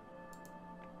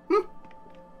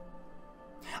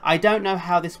 I don't know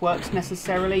how this works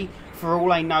necessarily. For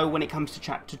all I know, when it comes to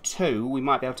Chapter 2, we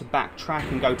might be able to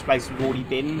backtrack and go to places we've already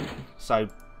been. So,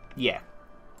 yeah.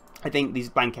 I think these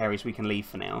blank areas we can leave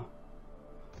for now.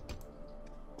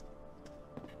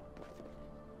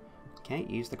 Okay,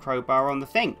 use the crowbar on the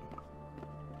thing.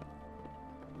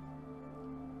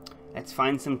 Let's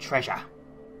find some treasure.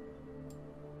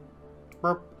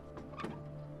 Burp.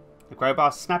 The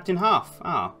crowbar snapped in half.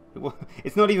 Ah,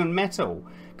 it's not even metal.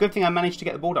 Good thing I managed to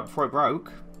get the board up before it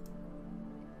broke.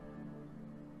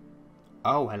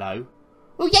 Oh, hello.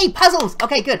 Oh, yay, puzzles!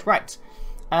 Okay, good, right.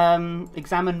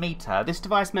 Examine meter. This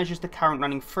device measures the current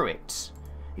running through it.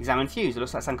 Examine fuse. It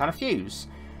looks like some kind of fuse.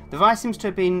 The device seems to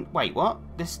have been... Wait, what?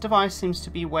 This device seems to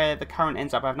be where the current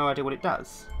ends up. I have no idea what it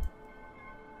does.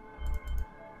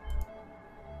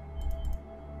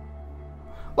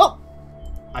 Well,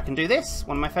 I can do this.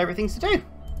 One of my favourite things to do.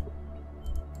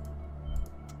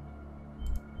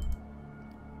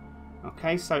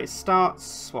 Okay, so it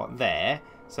starts, what, there?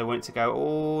 So I want it to go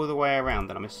all the way around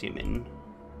then, I'm assuming.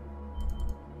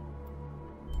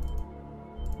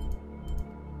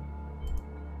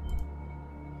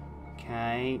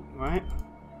 Okay, right.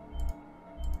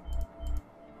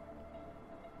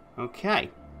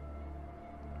 Okay.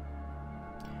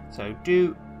 So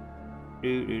do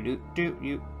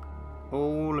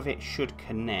all of it should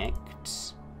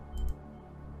connect.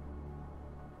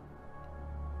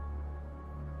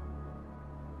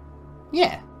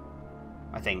 Yeah,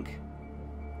 I think.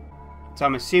 So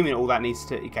I'm assuming all that needs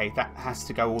to... Okay, that has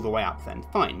to go all the way up then.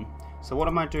 Fine. So what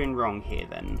am I doing wrong here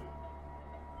then?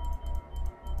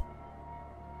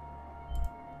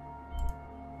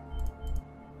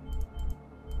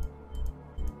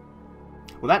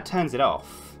 Well, that turns it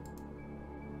off.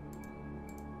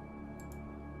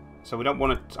 So we don't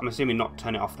want to... I'm assuming not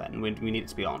turn it off then. We need it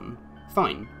to be on.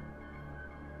 Fine.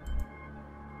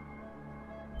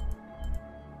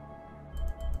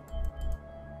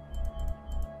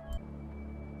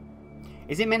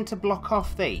 Is it meant to block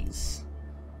off these?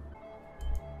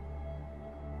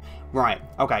 Right,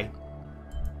 okay.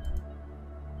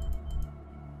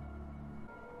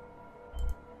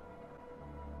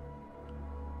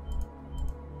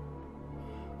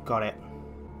 Got it.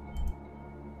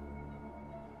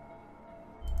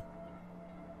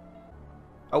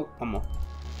 Oh, one more.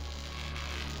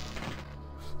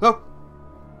 Oh!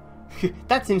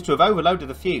 That seems to have overloaded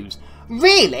the fuse.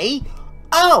 Really?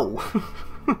 Oh!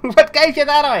 What gave you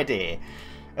that idea?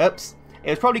 Oops. It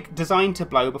was probably designed to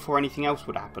blow before anything else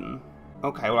would happen.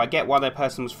 Okay, well I get why that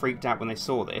person was freaked out when they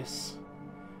saw this.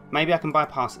 Maybe I can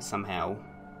bypass it somehow.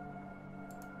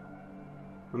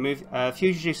 Remove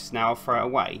fuse juices now, I'll throw it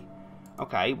away.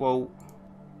 Okay, well,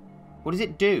 what does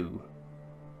it do?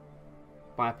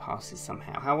 Bypass it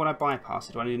somehow. How would I bypass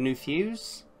it? Do I need a new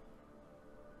fuse?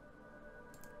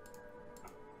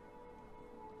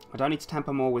 I don't need to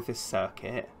tamper more with this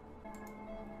circuit.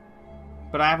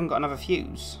 But I haven't got another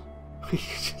fuse.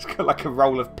 Just got like a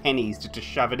roll of pennies to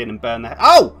shove it in and burn that.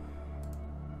 Oh!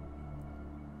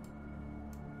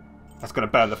 That's going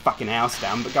to burn the fucking house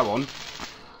down, but go on.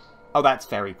 Oh, that's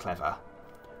very clever.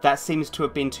 That seems to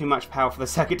have been too much power for the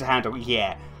circuit to handle.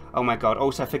 Yeah. Oh my god.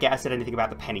 Also, forget I said anything about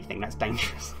the penny thing. That's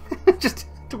dangerous. Just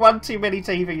one too many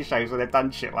TV shows where they've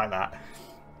done shit like that.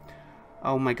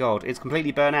 Oh my god. It's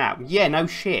completely burnt out. Yeah, no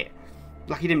shit.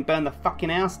 Like he didn't burn the fucking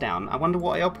house down. I wonder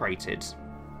what I operated.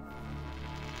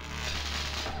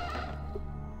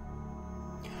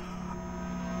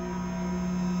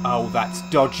 Oh, that's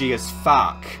dodgy as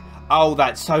fuck. Oh,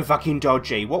 that's so fucking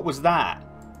dodgy. What was that?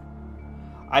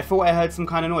 I thought I heard some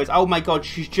kind of noise. Oh my god,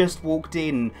 she's just walked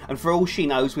in. And for all she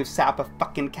knows, we've set up a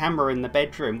fucking camera in the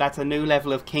bedroom. That's a new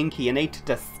level of kinky. You need to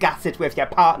discuss it with your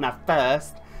partner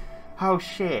first. Oh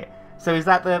shit. So is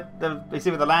that is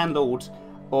it with the landlord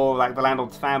or like the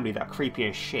landlord's family that are creepy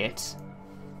as shit?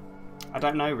 I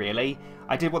don't know really.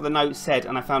 I did what the note said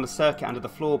and I found a circuit under the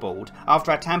floorboard. After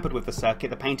I tampered with the circuit,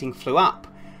 the painting flew up.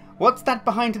 What's that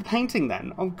behind the painting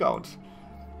then? Oh god.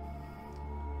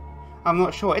 I'm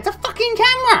not sure. It's a fucking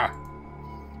camera!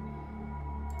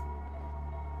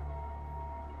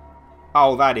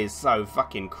 Oh, that is so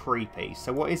fucking creepy.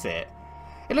 So what is it?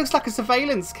 It looks like a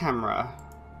surveillance camera.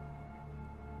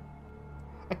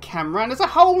 A camera and there's a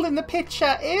hole in the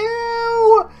picture.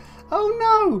 Ew! Oh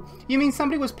no! You mean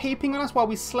somebody was peeping on us while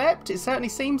we slept? It certainly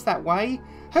seems that way.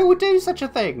 Who would do such a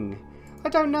thing? I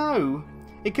don't know.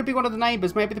 It could be one of the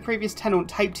neighbours. Maybe the previous tenant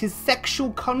taped his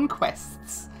sexual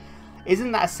conquests.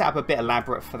 Isn't that a setup a bit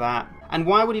elaborate for that? And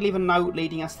why would he leave a note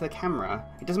leading us to the camera?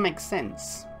 It doesn't make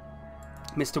sense.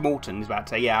 Mr. Walton is about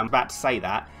to say, yeah, I'm about to say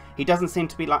that. He doesn't seem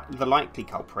to be like the likely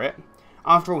culprit.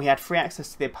 After all, he had free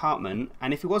access to the apartment,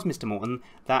 and if it was Mr. Morton,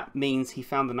 that means he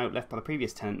found the note left by the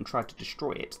previous tenant and tried to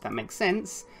destroy it. That makes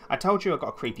sense. I told you I got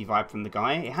a creepy vibe from the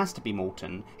guy. It has to be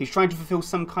Morton. He's trying to fulfill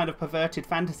some kind of perverted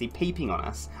fantasy, peeping on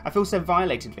us. I feel so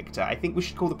violated, Victor. I think we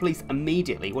should call the police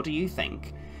immediately. What do you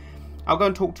think? I'll go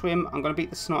and talk to him. I'm going to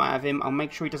beat the snot out of him. I'll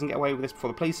make sure he doesn't get away with this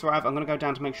before the police arrive. I'm going to go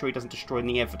down to make sure he doesn't destroy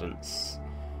any evidence.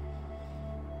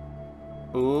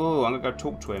 Ooh, I'm going to go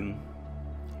talk to him.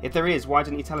 If there is, why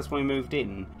didn't he tell us when we moved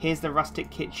in? Here's the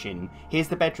rustic kitchen. Here's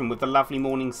the bedroom with the lovely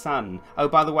morning sun. Oh,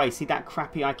 by the way, see that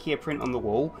crappy IKEA print on the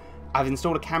wall? I've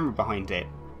installed a camera behind it.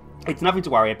 It's nothing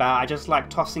to worry about. I just like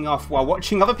tossing off while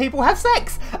watching other people have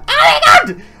sex. Oh my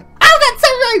god! Oh, that's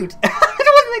so rude!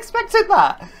 I wasn't expecting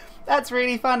that. That's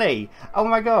really funny. Oh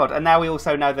my god. And now we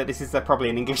also know that this is probably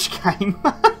an English game.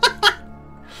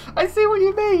 I see what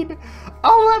you mean.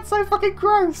 Oh, that's so fucking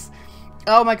gross.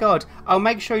 Oh my god. I'll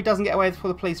make sure he doesn't get away before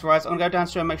the police arrive. I'm going to go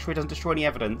downstairs and make sure he doesn't destroy any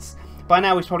evidence. By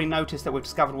now he's probably noticed that we've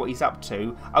discovered what he's up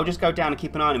to. I'll just go down and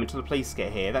keep an eye on him until the police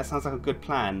get here. That sounds like a good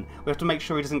plan. We have to make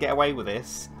sure he doesn't get away with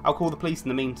this. I'll call the police in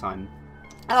the meantime.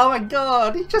 Oh my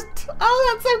god. He just...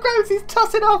 Oh, that's so gross. He's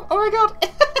tossing off. Oh my god.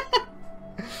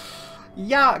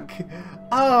 Yuck.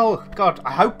 Oh god.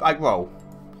 I hope... Well...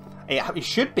 It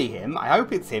should be him. I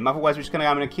hope it's him. Otherwise we're just going to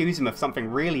go and accuse him of something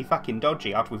really fucking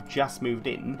dodgy after we've just moved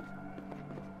in.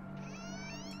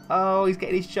 Oh, he's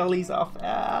getting his jollies off.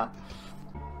 Ah.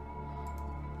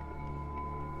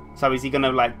 So is he going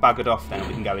to, like, bugger off then?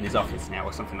 We can go in his office now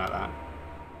or something like that.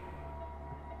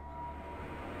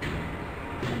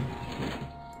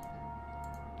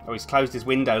 Oh, he's closed his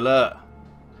window, look.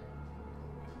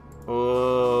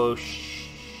 Oh,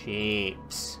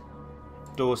 shit.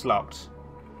 Door's locked.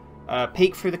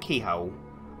 Peek through the keyhole.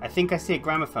 I think I see a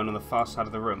gramophone on the far side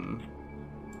of the room.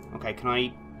 Okay, can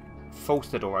I... force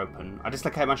the door open? I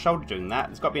dislocate my shoulder doing that.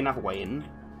 There's got to be another way in.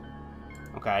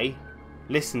 Okay.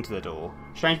 Listen to the door.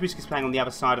 Strange music is playing on the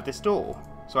other side of this door.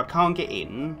 So I can't get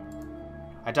in.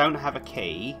 I don't have a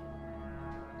key.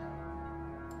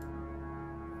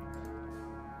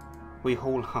 We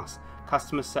haul us.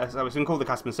 Customer service. I was going to call the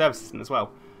customer service assistant as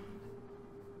well.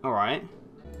 Alright.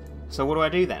 So what do I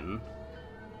do then?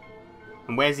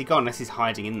 And where's he gone? Unless he's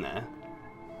hiding in there.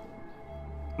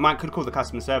 Mike could call the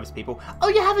customer service people. Oh,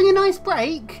 you're having a nice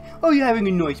break? Oh, you're having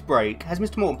a nice break. Has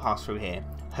Mr. Morton passed through here?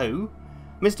 Who?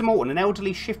 Mr. Morton, an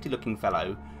elderly, shifty-looking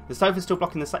fellow. The sofa's still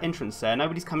blocking the entrance, sir.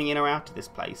 Nobody's coming in or out of this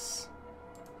place.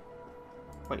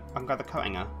 Wait, I can grab the coat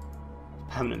hanger.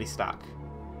 It's permanently stuck.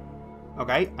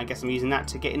 Okay, I guess I'm using that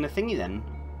to get in the thingy then.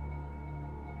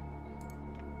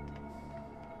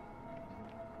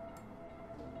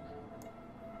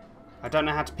 I don't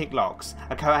know how to pick locks.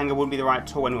 A coat hanger wouldn't be the right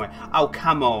tool anyway. Oh,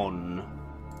 come on.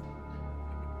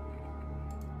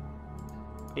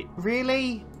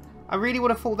 Really? I really would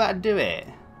have thought that'd do it.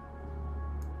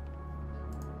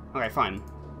 Okay, fine.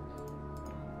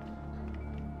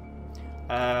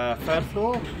 Third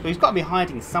floor? Well, he's got to be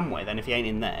hiding somewhere then if he ain't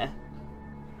in there.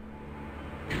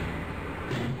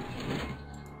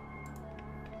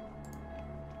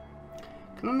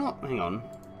 Can I not? Hang on.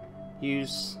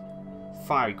 Use...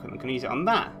 fire equipment. Can I use it on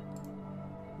that?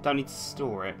 Don't need to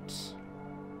store it.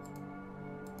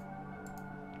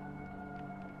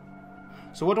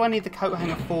 So what do I need the coat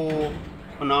hanger for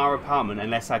on our apartment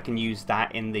unless I can use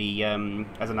that in the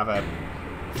as another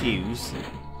fuse?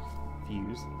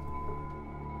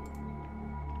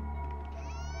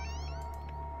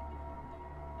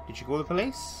 Did you call the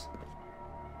police?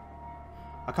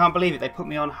 I can't believe it. They put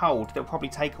me on hold. It'll probably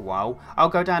take a while. I'll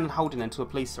go down and hold it until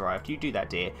the police arrive. You do that,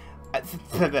 dear.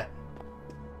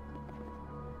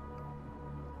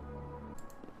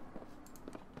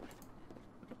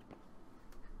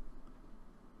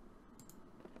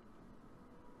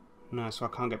 No, so I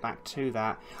can't get back to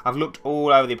that. I've looked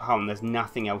all over the apartment. There's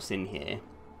nothing else in here.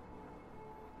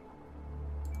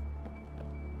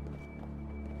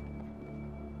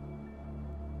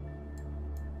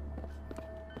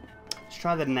 Let's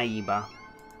try the neighbour.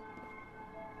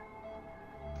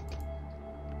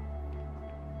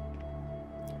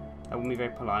 That wouldn't be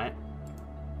very polite.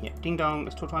 Yep, ding dong.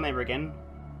 Let's talk to our neighbour again.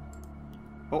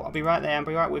 Oh, I'll be right there. I'll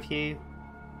be right with you.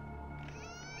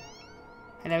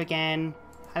 Hello again.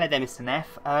 Hello there, Mr.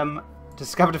 Neff.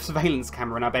 Discovered a surveillance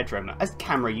camera in our bedroom. A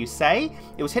camera, you say?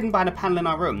 It was hidden behind a panel in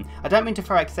our room. I don't mean to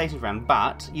throw accusations around,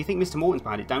 but you think Mr. Morton's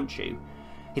behind it, don't you?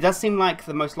 He does seem like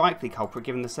the most likely culprit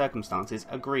given the circumstances.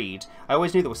 Agreed. I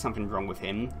always knew there was something wrong with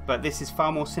him, but this is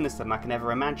far more sinister than I can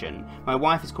ever imagine. My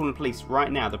wife is calling the police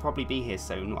right now. They'll probably be here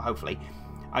soon, or hopefully.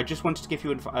 I just wanted to give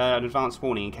you an advance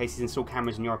warning in case he's installed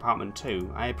cameras in your apartment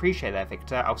too. I appreciate that,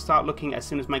 Victor. I'll start looking as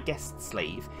soon as my guests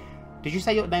leave. Did you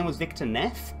say your name was Victor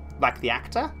Neff? like the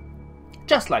actor.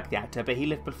 Just like the actor, but he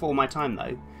lived before my time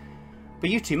though. But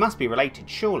you two must be related,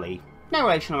 surely. No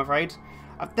relation, I'm afraid.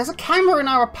 There's a camera in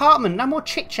our apartment, no more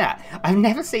chit-chat. I've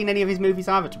never seen any of his movies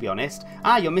either, to be honest.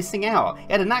 Ah, you're missing out.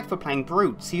 He had a knack for playing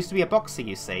brutes. He used to be a boxer,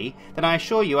 you see. Then I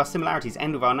assure you our similarities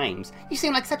end with our names. You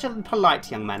seem like such a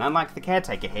polite young man, unlike the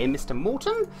caretaker here, Mr.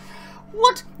 Morton.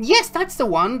 What? Yes, that's the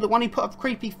one who put a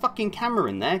creepy fucking camera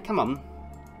in there. Come on.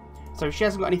 So she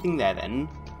hasn't got anything there then.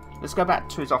 Let's go back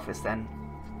to his office then.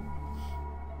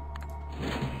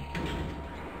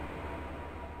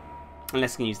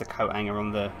 Unless we can use the coat hanger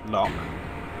on the lock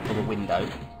or the window.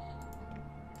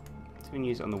 So we can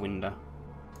use it on the window.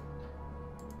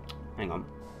 Hang on.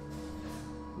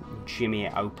 Jimmy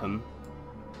it open.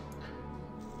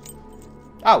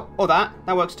 Oh, or that.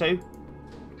 That works too.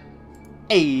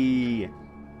 Hey.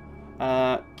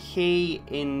 Key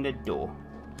in the door.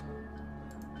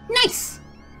 Nice!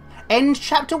 End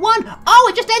chapter 1. Oh,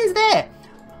 it just ends there.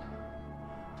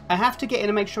 I have to get in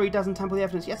and make sure he doesn't tamper the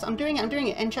evidence. Yes, I'm doing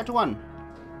it. End chapter 1.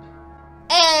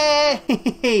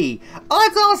 Hey! Oh,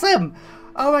 that's awesome!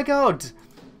 Oh my god.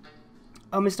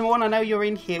 Oh, Mr. Morton, I know you're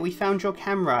in here. We found your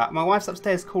camera. My wife's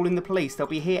upstairs calling the police. They'll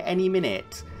be here any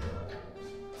minute.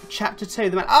 Chapter 2.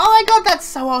 The man. Oh my god, that's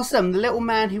so awesome! The little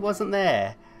man who wasn't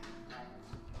there.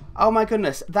 Oh my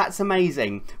goodness, that's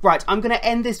amazing. Right, I'm going to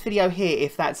end this video here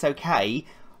if that's okay.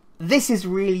 This is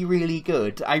really, really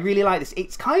good. I really like this.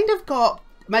 It's kind of got...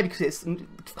 Maybe because it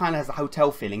kind of has a hotel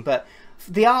feeling, but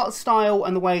the art style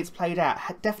and the way it's played out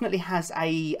definitely has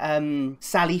a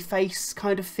Sally Face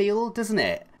kind of feel, doesn't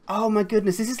it? Oh my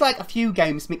goodness, this is like a few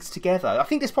games mixed together. I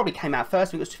think this probably came out first.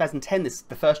 I think it was 2010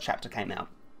 the first chapter came out.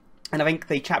 And I think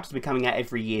the chapters have been coming out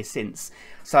every year since.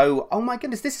 So, oh my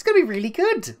goodness, this is going to be really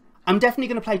good. I'm definitely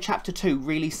going to play chapter 2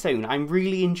 really soon. I'm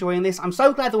really enjoying this. I'm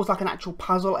so glad there was like an actual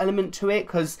puzzle element to it,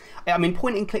 because I mean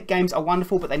point and click games are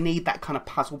wonderful, but they need that kind of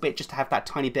puzzle bit just to have that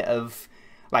tiny bit of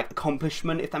like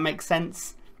accomplishment, if that makes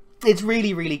sense. It's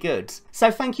really, really good.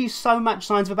 So thank you so much,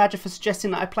 Signs of a Badger, for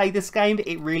suggesting that I play this game.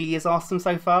 It really is awesome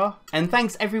so far. And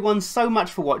thanks everyone so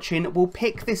much for watching. We'll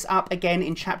pick this up again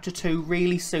in chapter 2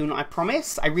 really soon, I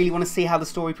promise. I really want to see how the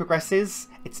story progresses.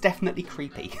 It's definitely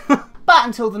creepy. But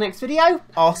until the next video,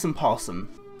 awesome possum.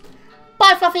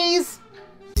 Bye, Fluffies!